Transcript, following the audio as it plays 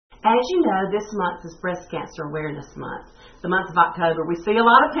As you know, this month is Breast Cancer Awareness Month, the month of October. We see a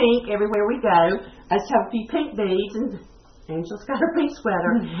lot of pink everywhere we go. I just have a few pink beads, and Angela's got her pink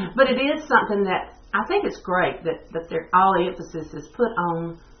sweater. But it is something that I think it's great that all the emphasis is put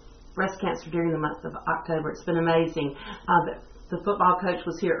on breast cancer during the month of October. It's been amazing. The football coach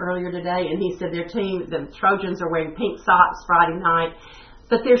was here earlier today, and he said their team, the Trojans, are wearing pink socks Friday night.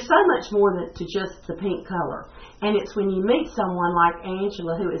 But there's so much more than to just the pink color. And it's when you meet someone like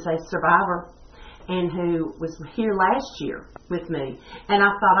Angela, who is a survivor and who was here last year with me. And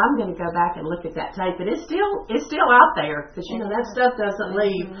I thought, I'm going to go back and look at that tape. And it's still out there because, you know, that stuff doesn't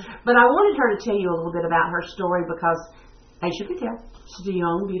leave. But I wanted her to tell you a little bit about her story because, as you can tell, she's a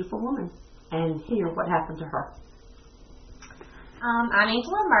young, beautiful woman. And hear what happened to her. I'm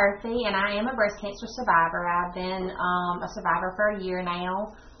Angela Murphy, and I am a breast cancer survivor. I've been a survivor for a year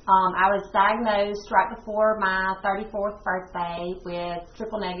now. I was diagnosed right before my 34th birthday with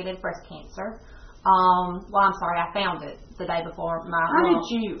triple-negative breast cancer. Well, I'm sorry, I found it the day before my... How did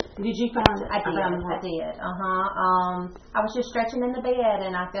you find it? I did. I was just stretching in the bed,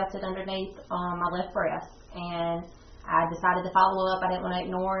 and I felt it underneath my left breast, and I decided to follow up. I didn't want to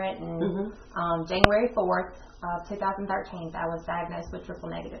ignore it, and January 4th, 2013, I was diagnosed with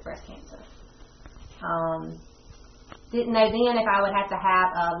triple-negative breast cancer. Didn't know then if I would have to have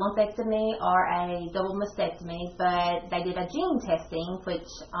a lumpectomy or a double mastectomy, but they did a gene testing, which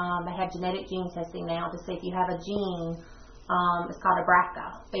they have genetic gene testing now to see if you have a gene. It's called a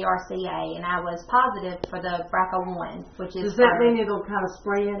BRCA, B-R-C-A, and I was positive for the BRCA1, which is... Does that mean it'll kind of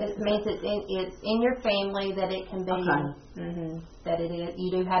spread? It means it's in your family that it can be... Okay. That it is.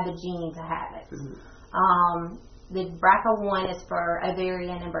 You do have the gene to have it. The BRCA1 is for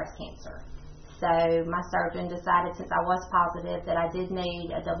ovarian and breast cancer. So my surgeon decided, since I was positive, that I did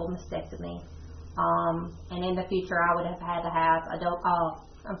need a double mastectomy. And in the future, I would have had to have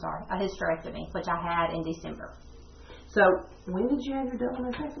a hysterectomy, which I had in December. So when did you have your double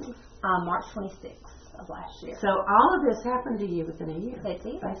mastectomy? March 26th of last year. So all of this happened to you within a year? It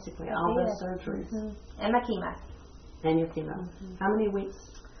did. Basically, all those surgeries. And my chemo. And your chemo. How many weeks?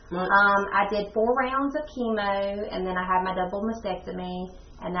 I did 4 rounds of chemo, and then I had my double mastectomy,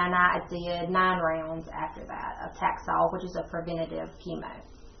 and then I did 9 rounds after that of Taxol, which is a preventative chemo.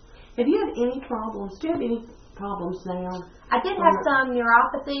 Have you had any problems? Do you have any problems now? I did have some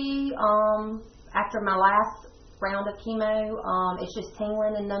neuropathy after my last round of chemo. It's just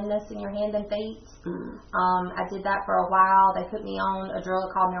tingling and numbness in your hand and feet. I did that for a while. They put me on a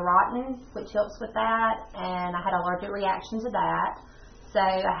drug called Neurontin, which helps with that, and I had an allergic reaction to that. So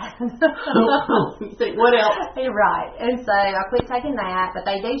you think, what else? You're right. And so I quit taking that, but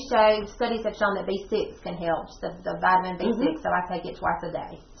they do show, studies have shown that B6 can help, the vitamin B6, so I take it twice a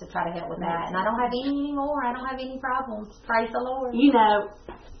day to try to help with that. And I don't have any anymore. I don't have any problems. Praise the Lord. You know,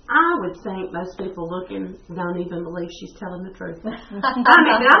 I would think most people looking don't even believe she's telling the truth. I mean, I'm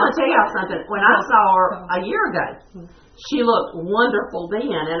going to tell y'all something. When I saw her a year ago, she looked wonderful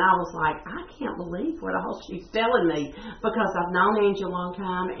then, and I was like, I can't believe what all she's telling me, because I've known Angie a long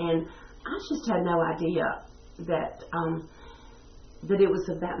time, and I just had no idea that it was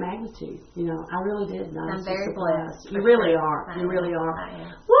of that magnitude. You know, I really did not. I'm very blessed. You really are. You really are. I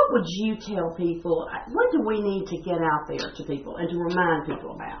am. What would you tell people? What do we need to get out there to people and to remind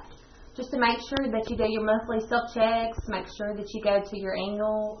people about? Just to make sure that you do your monthly self-checks, make sure that you go to your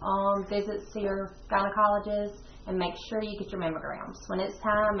annual visits to your gynecologist, and make sure you get your mammograms. When it's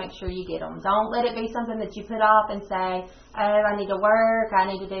time, make sure you get them. Don't let it be something that you put off and say, oh, I need to work, I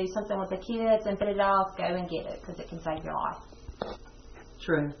need to do something with the kids, and put it off. Go and get it, because it can save your life.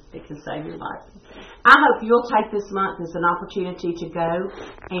 True. It can save your life. I hope you'll take this month as an opportunity to go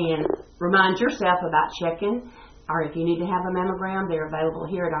and remind yourself about checking, or if you need to have a mammogram, they're available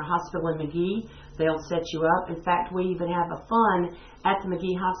here at our hospital in Magee. They'll set you up. In fact, we even have a fund at the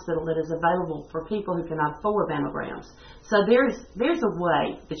Magee Hospital that is available for people who cannot afford mammograms. So there's a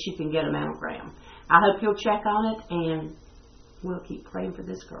way that you can get a mammogram. I hope you'll check on it, and we'll keep praying for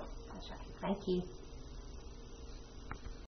this girl. That's right. Thank you.